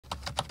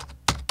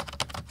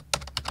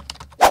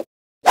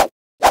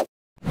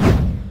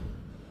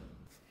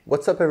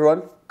What's up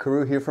everyone?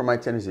 Karu here from My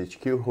Tennis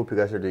HQ. Hope you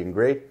guys are doing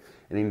great.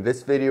 And in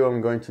this video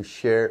I'm going to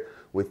share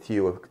with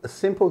you a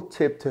simple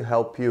tip to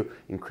help you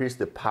increase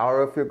the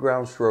power of your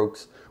ground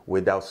strokes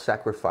without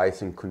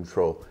sacrificing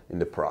control in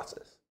the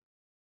process.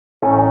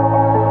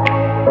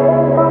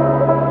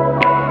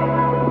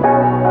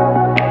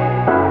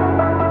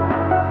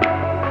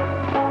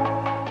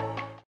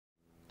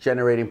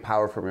 Generating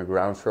power from your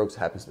ground strokes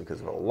happens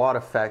because of a lot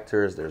of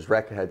factors. There's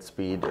racket head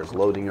speed, there's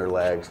loading your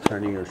legs,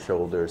 turning your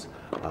shoulders,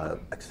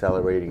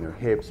 accelerating your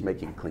hips,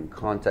 making clean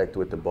contact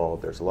with the ball.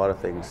 There's a lot of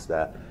things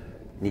that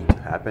need to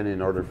happen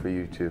in order for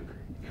you to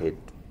hit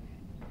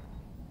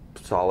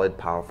solid,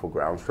 powerful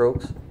ground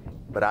strokes.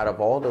 But out of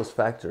all those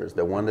factors,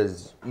 the one that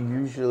is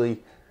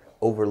usually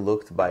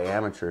overlooked by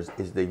amateurs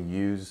is the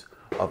use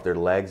of their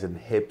legs and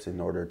hips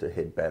in order to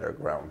hit better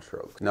ground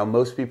strokes. Now,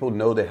 most people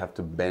know they have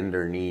to bend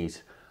their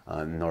knees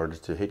in order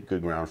to hit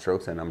good ground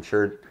strokes, and I'm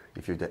sure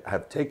if you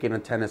have taken a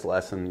tennis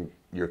lesson,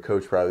 your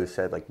coach probably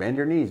said, like, bend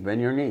your knees, bend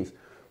your knees.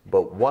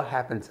 But what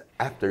happens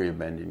after you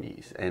bend your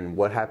knees, and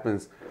what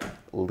happens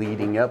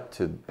leading up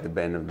to the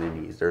bend of the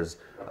knees? There's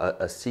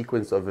a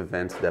sequence of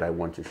events that I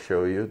want to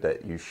show you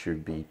that you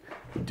should be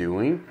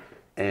doing,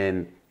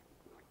 and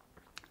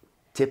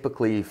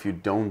typically if you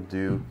don't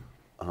do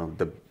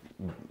the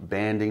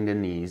bending the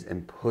knees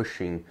and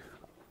pushing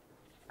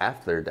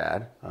after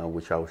that,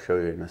 which I'll show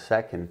you in a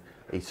second,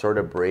 you sort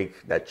of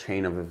break that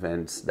chain of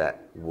events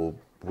that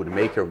would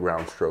make your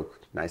ground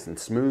stroke nice and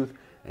smooth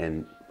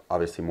and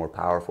obviously more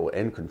powerful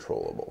and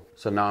controllable.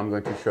 So now I'm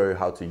going to show you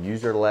how to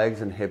use your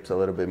legs and hips a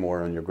little bit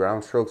more on your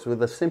ground strokes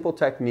with a simple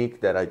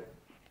technique that I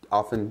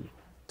often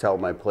tell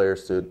my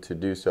players to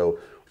do so,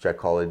 which I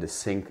call it the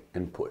sink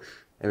and push.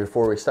 And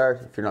before we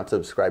start, if you're not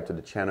subscribed to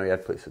the channel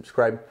yet, please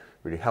subscribe. It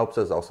really helps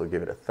us. Also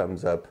give it a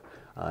thumbs up.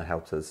 It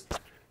helps us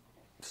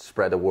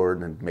spread the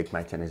word and make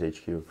My Tennis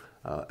HQ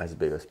as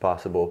big as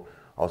possible.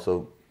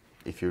 Also,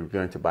 if you're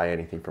going to buy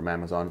anything from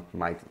Amazon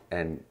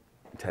and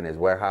Tennis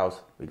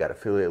Warehouse, we got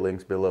affiliate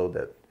links below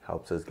that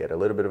helps us get a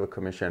little bit of a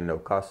commission, no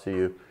cost to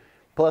you.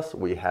 Plus,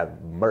 we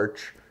have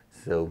merch,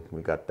 so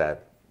we got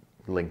that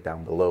link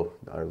down below,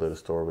 our little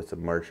store with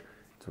some merch.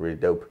 It's really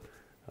dope.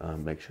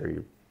 Make sure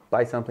you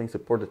buy something,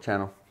 support the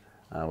channel.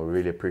 We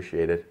really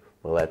appreciate it.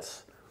 Well,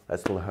 let's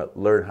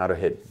learn how to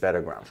hit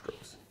better ground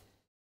strokes.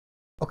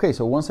 Okay,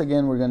 so once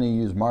again, we're going to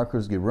use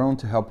Marcus Giron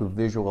to help you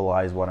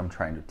visualize what I'm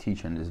trying to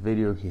teach in this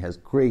video. He has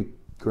great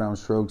ground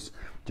strokes,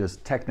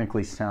 just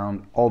technically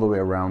sound all the way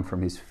around,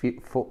 from his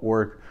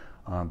footwork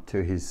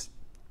to his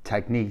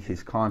technique,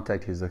 his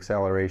contact, his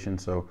acceleration.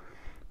 So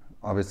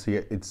obviously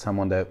it's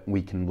someone that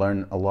we can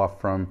learn a lot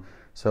from.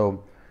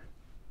 So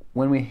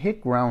when we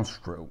hit ground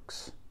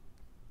strokes,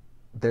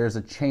 there's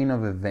a chain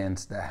of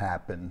events that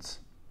happens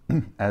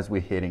as we're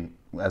hitting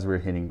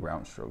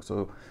ground strokes.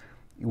 So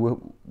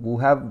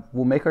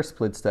we'll make our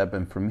split step,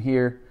 and from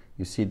here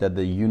you see that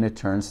the unit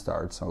turn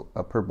starts. So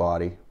upper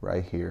body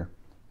right here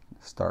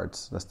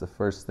starts. That's the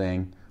first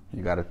thing.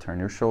 You got to turn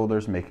your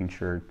shoulders, making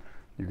sure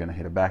you're going to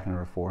hit a backhand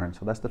or a forehand.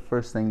 So that's the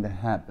first thing that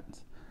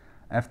happens.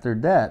 After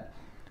that,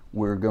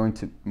 we're going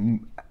to,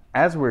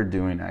 as we're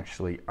doing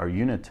actually our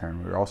unit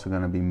turn, we're also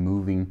going to be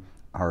moving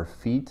our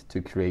feet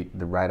to create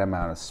the right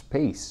amount of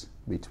space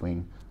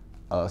between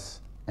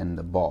us and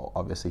the ball.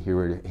 Obviously here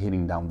we're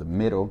hitting down the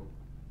middle,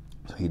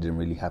 so he didn't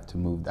really have to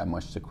move that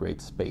much to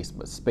create space,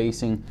 but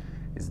spacing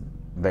is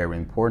very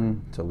important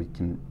so we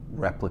can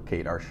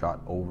replicate our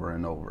shot over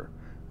and over,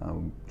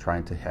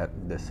 trying to have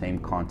the same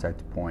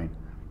contact point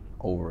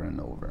over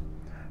and over.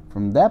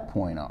 From that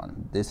point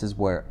on, this is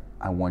where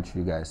I want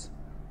you guys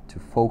to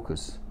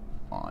focus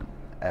on.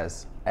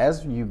 As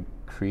you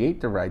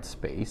create the right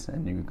space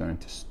and you're going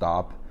to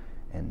stop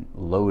and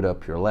load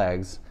up your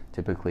legs,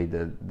 typically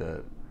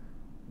the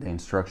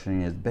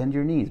instruction is bend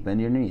your knees,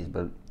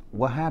 but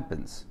what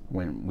happens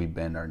when we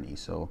bend our knees?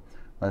 So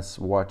let's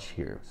watch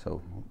here.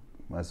 So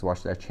let's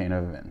watch that chain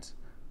of events.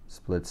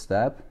 Split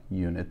step,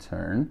 unit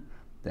turn,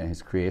 then he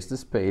creates the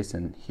space,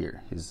 and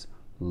here he's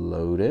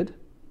loaded.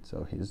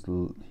 So he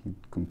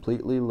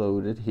completely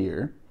loaded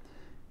here,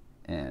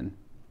 and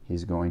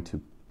he's going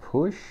to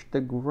push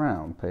the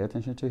ground. Pay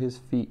attention to his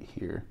feet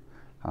here,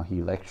 how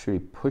he actually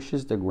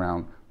pushes the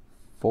ground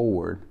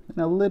forward and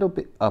a little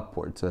bit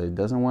upward, so he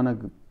doesn't want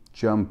to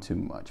jump too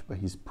much, but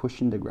he's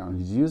pushing the ground.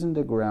 He's using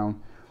the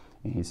ground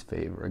in his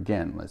favor.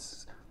 Again,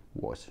 let's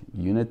watch.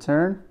 Unit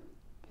turn.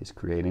 He's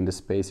creating the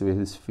space with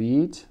his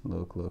feet.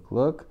 Look, look,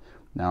 look.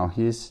 Now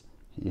he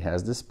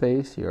has the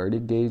space. He already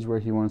gauged where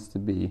he wants to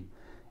be.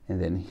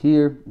 And then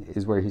here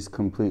is where he's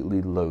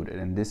completely loaded.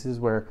 And this is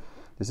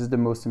the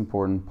most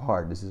important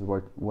part. This is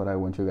what I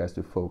want you guys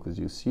to focus.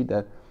 You see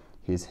that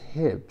his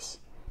hips,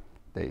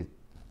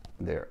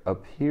 they're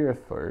up here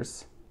at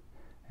first.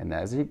 And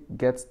as he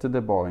gets to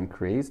the ball and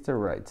creates the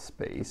right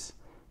space,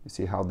 you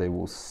see how they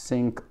will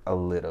sink a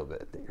little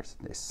bit.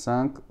 They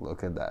sunk,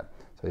 look at that.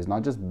 So he's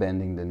not just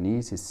bending the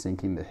knees, he's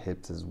sinking the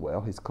hips as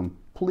well. He's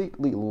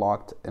completely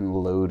locked and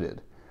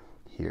loaded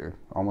here,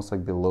 almost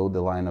like below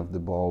the line of the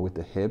ball with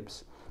the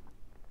hips.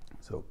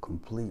 So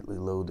completely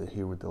loaded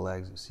here with the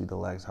legs. You see the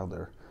legs, how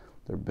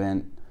they're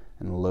bent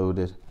and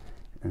loaded.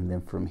 And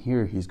then from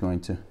here, he's going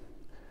to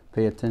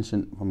pay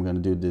attention. I'm going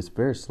to do this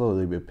very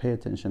slowly, but pay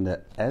attention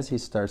that as he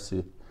starts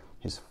to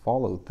his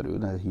follow through,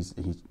 that he's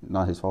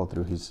not his follow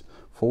through, his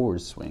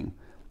forward swing,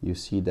 you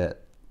see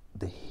that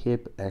the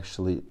hip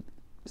actually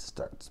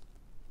starts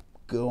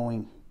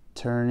going,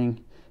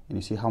 turning, and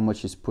you see how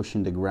much he's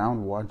pushing the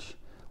ground. Watch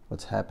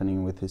what's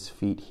happening with his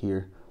feet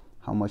here,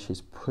 how much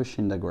he's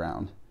pushing the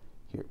ground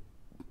here.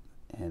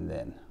 And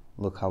then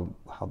look how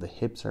the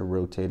hips are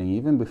rotating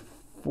even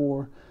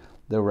before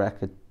the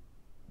racket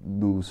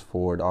moves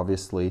forward.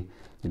 Obviously,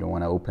 you don't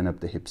want to open up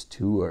the hips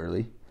too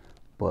early,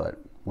 but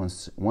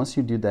once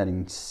you do that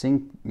in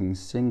sync,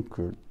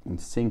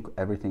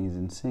 everything is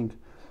in sync,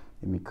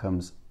 it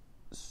becomes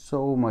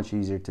so much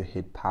easier to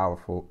hit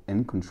powerful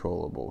and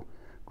controllable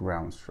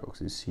ground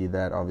strokes. You see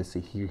that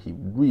obviously here he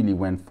really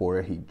went for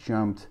it, he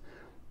jumped,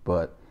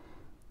 but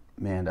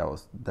man,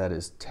 that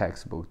is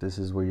textbook. This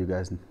is where you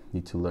guys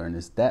need to learn,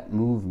 is that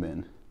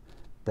movement,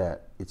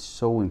 that it's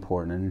so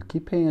important. And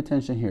keep paying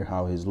attention here,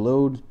 how his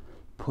load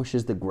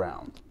pushes the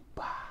ground.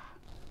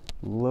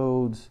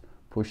 Loads,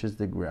 pushes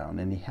the ground,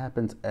 and it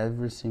happens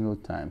every single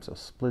time. So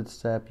split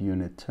step,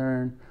 unit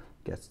turn,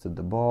 gets to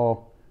the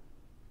ball,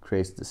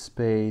 creates the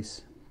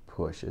space,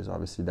 pushes.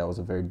 Obviously that was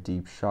a very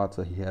deep shot,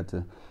 so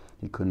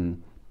he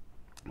couldn't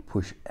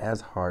push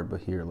as hard,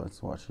 but here,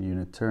 let's watch the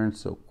unit turn,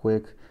 so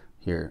quick.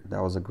 Here,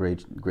 that was a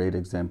great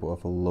example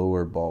of a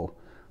lower ball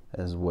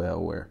as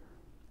well, where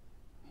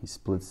he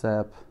splits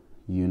up,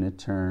 unit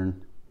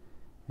turn,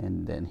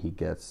 and then he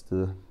gets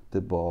the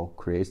ball,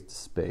 creates the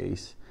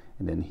space,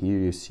 and then here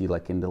you see,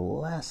 like in the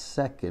last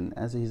second,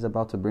 as he's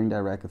about to bring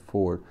that racket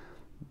forward,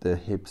 the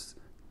hips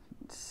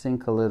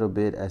sink a little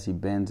bit as he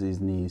bends his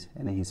knees,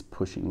 and then he's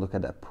pushing. Look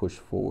at that push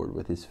forward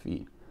with his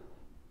feet.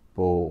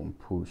 Boom,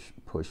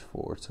 push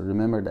forward. So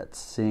remember that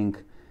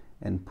sink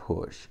and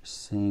push,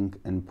 sink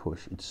and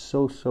push. It's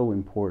so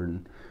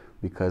important,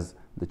 because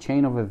the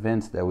chain of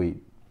events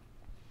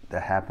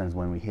that happens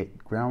when we hit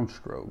ground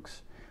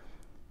strokes,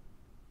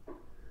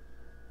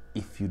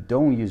 if you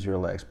don't use your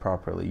legs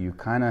properly, you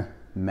kind of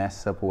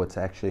mess up what's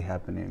actually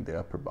happening in the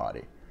upper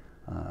body,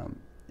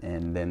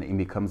 and then it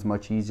becomes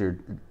much easier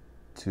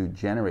to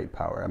generate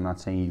power. I'm not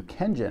saying you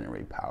can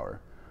generate power,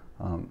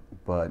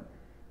 but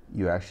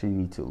you actually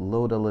need to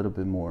load a little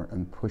bit more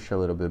and push a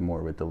little bit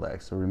more with the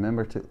legs. So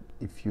remember to,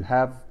 if you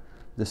have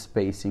the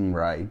spacing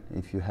right,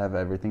 if you have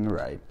everything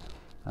right,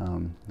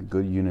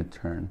 good unit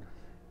turn,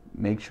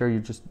 make sure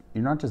you're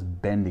not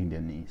just bending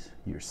the knees.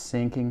 You're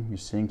sinking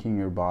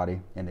your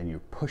body, and then you're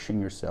pushing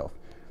yourself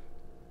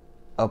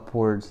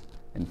upwards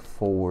and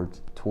forward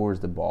towards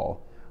the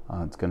ball.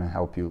 It's going to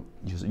help you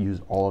just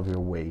use all of your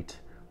weight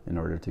in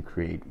order to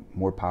create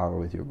more power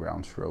with your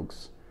ground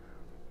strokes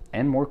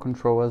and more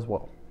control as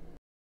well.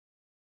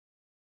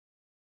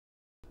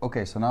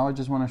 Okay, so now I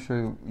just want to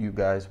show you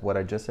guys what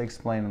I just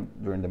explained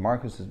during the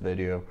Marcus's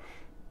video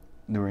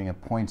during a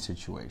point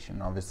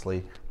situation.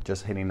 Obviously,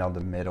 just hitting down the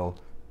middle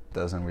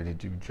doesn't really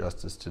do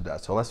justice to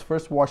that. So let's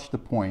first watch the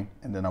point,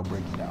 and then I'll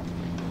break it down.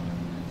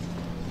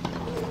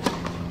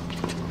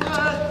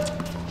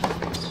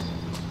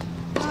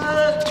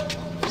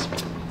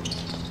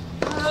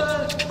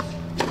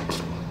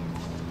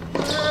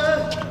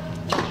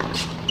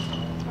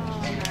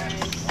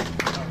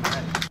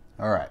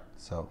 All right,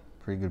 so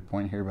pretty good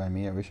point here by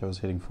me. I wish I was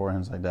hitting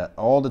forehands like that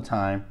all the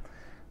time,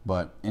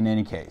 but in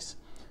any case,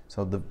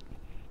 so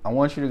I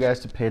want you guys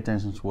to pay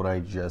attention to what I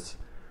just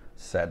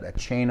said, a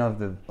chain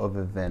of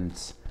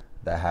events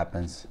that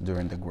happens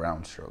during the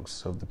ground strokes.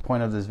 So the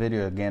point of this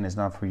video, again, is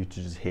not for you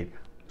to just hit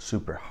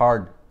super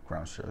hard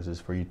ground strokes. It's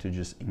for you to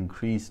just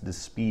increase the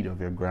speed of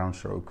your ground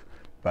stroke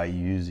by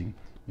using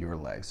your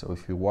legs. So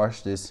if you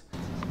watch this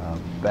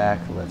back,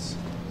 let's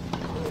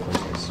push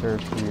the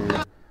serve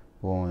here.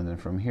 Boom, and then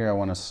from here I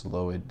want to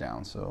slow it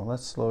down. So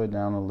let's slow it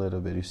down a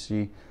little bit. You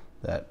see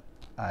that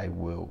I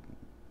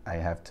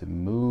have to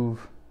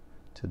move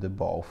to the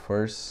ball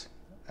first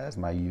as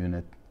my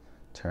unit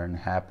turn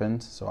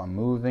happens. So I'm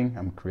moving,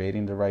 I'm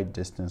creating the right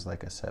distance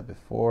like I said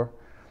before.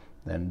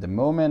 Then the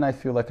moment I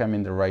feel like I'm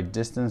in the right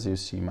distance, you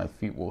see my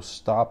feet will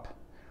stop,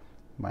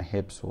 my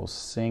hips will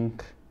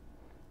sink,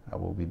 I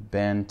will be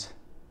bent,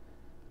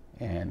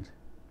 and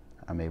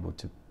I'm able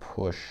to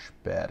push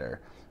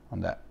better on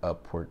that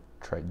upward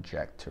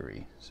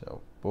trajectory.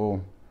 So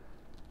boom,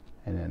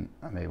 and then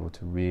I'm able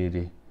to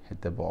really hit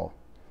the ball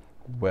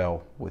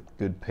well with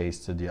good pace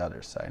to the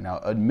other side. Now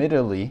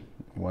admittedly,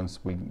 once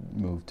we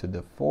move to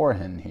the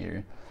forehand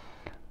here,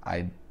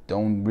 I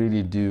don't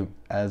really do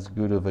as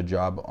good of a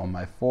job on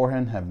my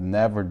forehand, have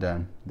never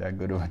done as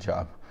good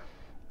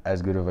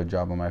of a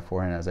job on my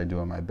forehand as I do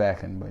on my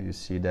backhand. But you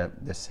see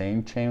that the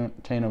same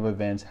chain of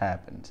events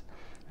happens.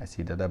 I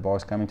see that ball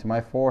is coming to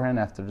my forehand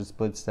after the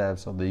split step,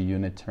 so the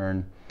unit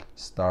turn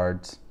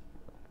starts.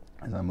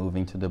 As I'm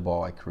moving to the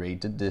ball, I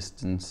create the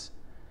distance,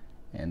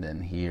 and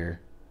then here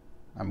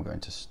I'm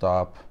going to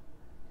stop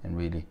and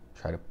really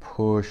try to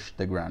push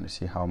the ground. You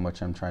see how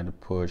much I'm trying to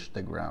push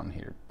the ground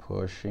here.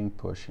 Pushing.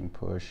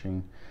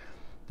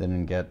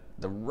 Didn't get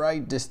the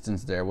right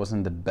distance there. It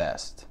wasn't the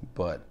best,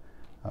 but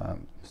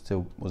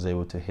still was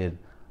able to hit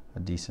a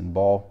decent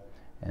ball.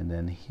 And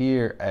then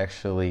here,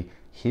 actually,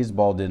 his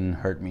ball didn't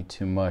hurt me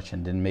too much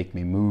and didn't make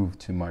me move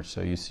too much.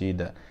 So you see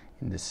that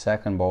in the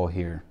second ball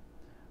here,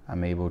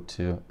 I'm able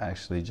to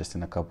actually just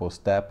in a couple of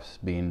steps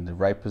be in the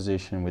right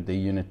position with the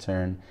unit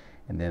turn.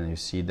 And then you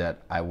see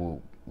that I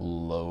will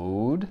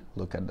load.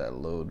 Look at that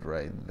load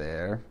right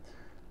there.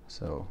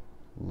 So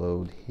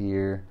load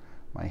here,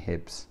 my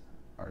hips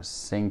are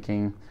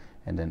sinking,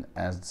 and then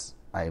as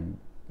I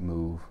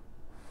move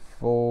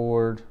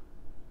forward,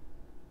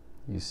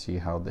 you see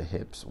how the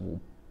hips will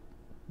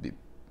be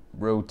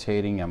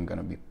rotating. I'm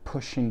gonna be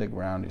pushing the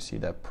ground. You see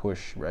that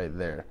push right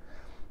there.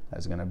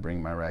 That's gonna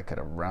bring my racket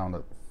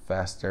around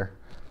faster,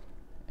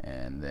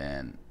 and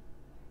then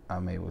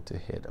I'm able to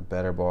hit a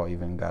better ball.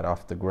 Even got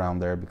off the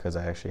ground there because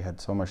I actually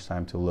had so much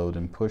time to load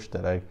and push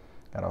that I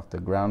got off the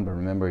ground. But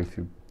remember, if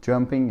you're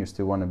jumping, you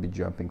still want to be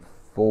jumping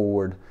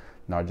forward,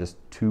 not just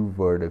too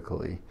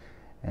vertically.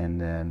 And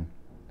then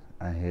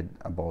I hit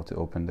a ball to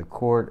open the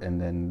court, and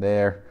then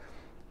there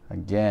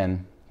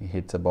again he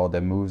hits a ball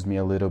that moves me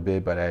a little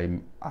bit, but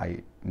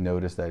I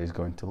notice that he's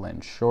going to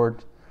land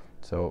short,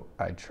 so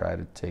I try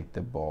to take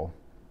the ball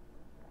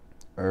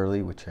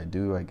early, which I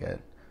do. I get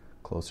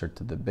closer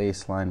to the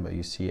baseline, but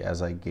you see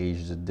as I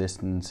gauge the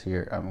distance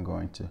here, I'm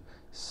going to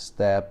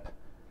step.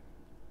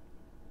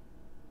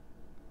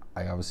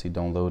 I obviously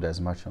don't load as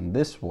much on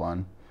this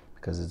one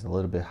because it's a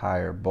little bit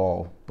higher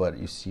ball, but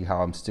you see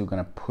how I'm still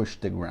going to push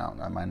the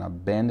ground. I might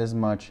not bend as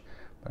much,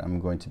 but I'm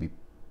going to be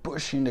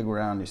pushing the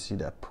ground. You see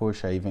that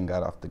push? I even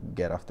get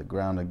off the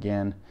ground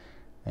again,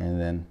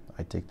 and then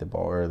I take the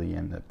ball early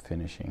and end up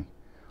finishing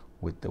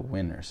with the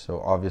winner.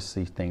 So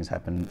obviously things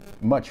happen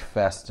much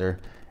faster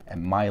at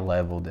my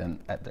level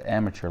than at the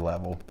amateur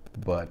level,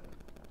 but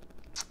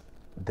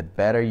the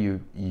better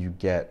you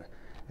get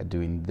at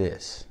doing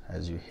this,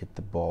 as you hit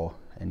the ball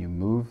and you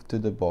move to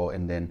the ball,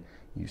 and then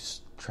you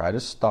try to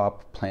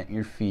stop, plant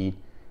your feet,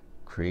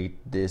 create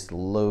this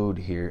load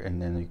here,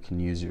 and then you can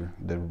use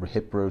the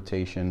hip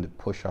rotation to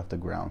push off the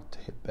ground to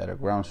hit better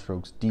ground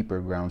strokes, deeper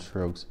ground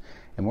strokes,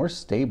 and more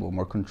stable,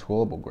 more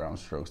controllable ground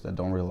strokes that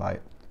don't rely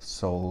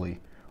solely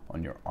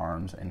on your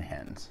arms and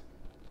hands.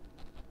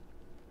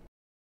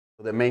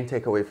 The main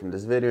takeaway from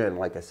this video, and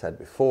like I said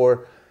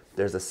before,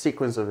 there's a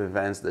sequence of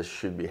events that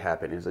should be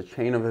happening. There's a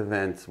chain of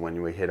events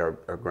when we hit our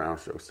ground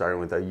stroke,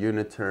 starting with our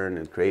unit turn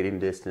and creating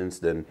distance,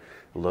 then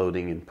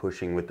loading and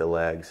pushing with the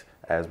legs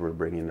as we're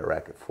bringing the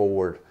racket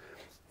forward.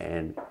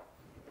 And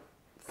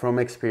from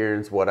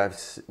experience, where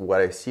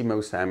I see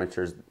most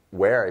amateurs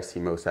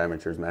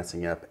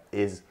messing up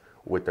is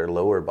with their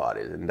lower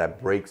bodies, and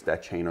that breaks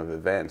that chain of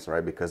events,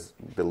 right? Because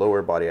the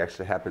lower body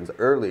actually happens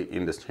early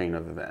in this chain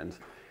of events.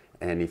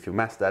 And if you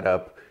mess that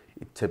up,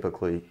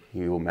 typically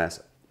you will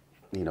mess,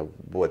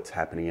 what's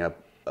happening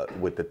up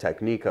with the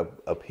technique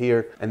up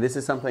here. And this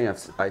is something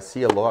I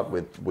see a lot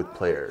with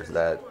players,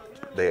 that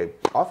they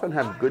often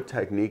have good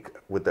technique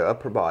with the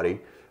upper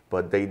body,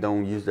 but they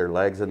don't use their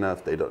legs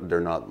enough.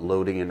 They're not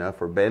loading enough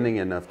or bending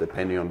enough,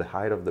 depending on the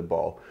height of the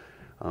ball.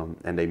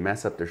 And they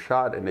mess up their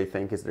shot and they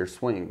think it's their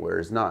swing, where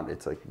it's not.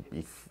 It's like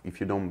if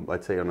you don't,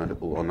 let's say on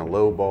a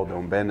low ball,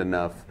 don't bend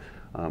enough,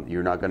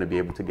 you're not going to be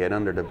able to get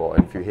under the ball.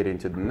 And if you hit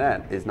into the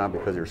net, it's not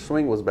because your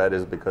swing was bad,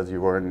 it's because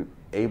you weren't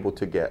able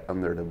to get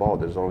under the ball.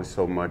 There's only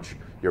so much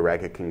your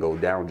racket can go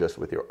down just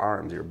with your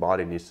arms. Your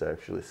body needs to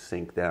actually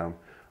sink down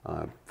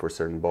for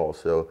certain balls.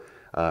 So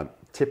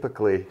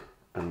typically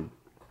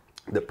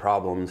the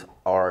problems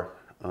are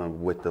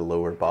with the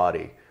lower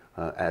body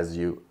as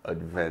you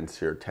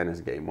advance your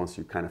tennis game. Once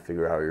you kind of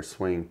figure out your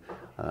swing,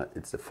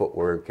 it's the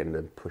footwork and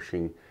the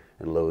pushing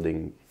and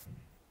loading.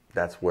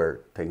 That's where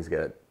things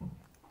get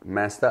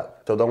messed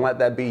up. So don't let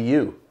that be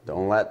you.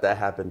 Don't let that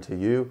happen to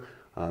you.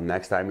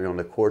 Next time you're on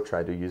the court,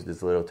 try to use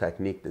this little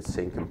technique, this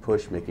sink and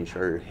push, making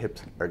sure your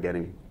hips are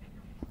getting,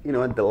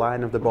 at the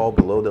line of the ball,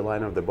 below the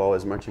line of the ball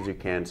as much as you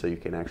can, so you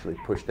can actually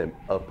push them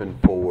up and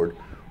forward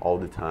all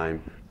the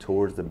time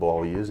towards the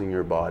ball, using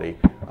your body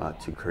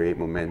to create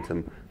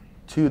momentum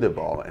to the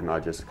ball and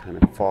not just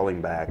kind of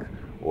falling back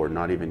or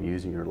not even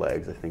using your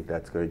legs. I think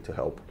that's going to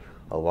help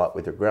a lot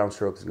with your ground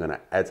strokes. It's going to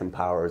add some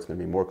power. It's going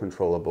to be more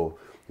controllable.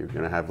 You're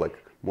going to have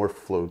like more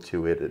flow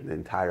to it. The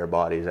entire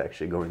body is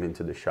actually going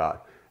into the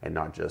shot and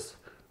not just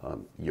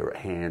your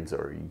hands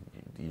or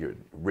your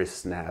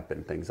wrist snap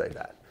and things like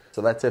that.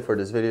 So that's it for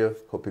this video.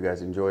 Hope you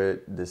guys enjoy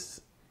it.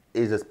 This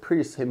is a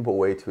pretty simple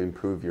way to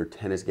improve your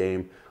tennis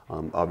game.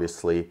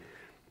 Obviously,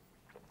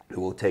 it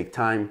will take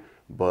time,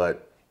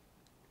 but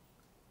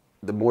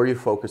the more you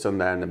focus on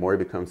that and the more it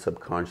becomes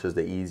subconscious,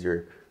 the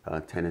easier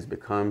tennis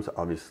becomes.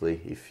 Obviously,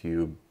 if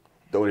you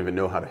don't even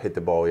know how to hit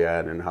the ball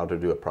yet and how to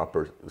do a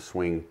proper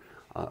swing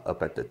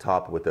up at the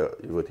top with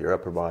your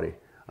upper body,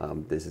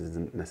 this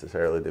isn't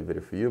necessarily the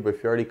video for you. But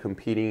if you're already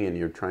competing and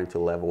you're trying to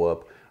level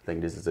up, I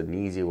think this is an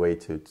easy way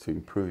to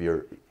improve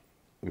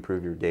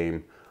your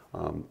game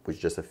with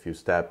just a few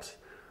steps.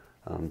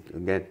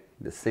 Again,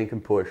 the sink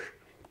and push.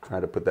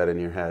 Try to put that in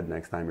your head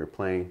next time you're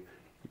playing.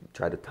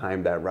 Try to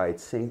time that right,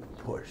 sink,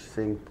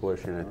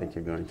 push, and I think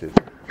you're going to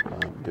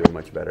do a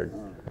much better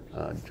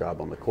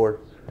job on the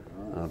court.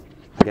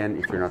 Again,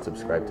 if you're not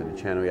subscribed to the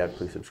channel yet,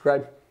 please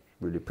subscribe.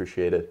 Really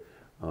appreciate it.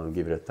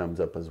 Give it a thumbs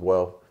up as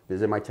well.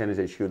 Visit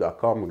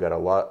mytennisshoe.com. We've got a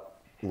lot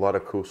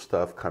of cool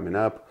stuff coming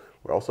up.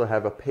 We also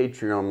have a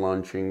Patreon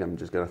launching. I'm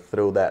just going to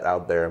throw that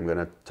out there. I'm going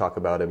to talk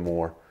about it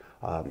more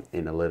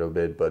in a little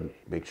bit, but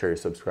make sure you're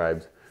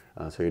subscribed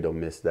so you don't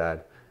miss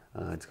that.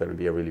 It's going to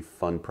be a really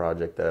fun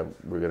project that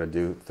we're going to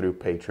do through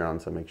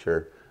Patreon, so make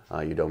sure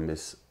you don't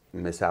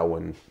miss out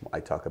when I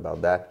talk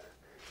about that.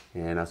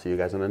 And I'll see you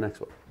guys on the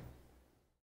next one.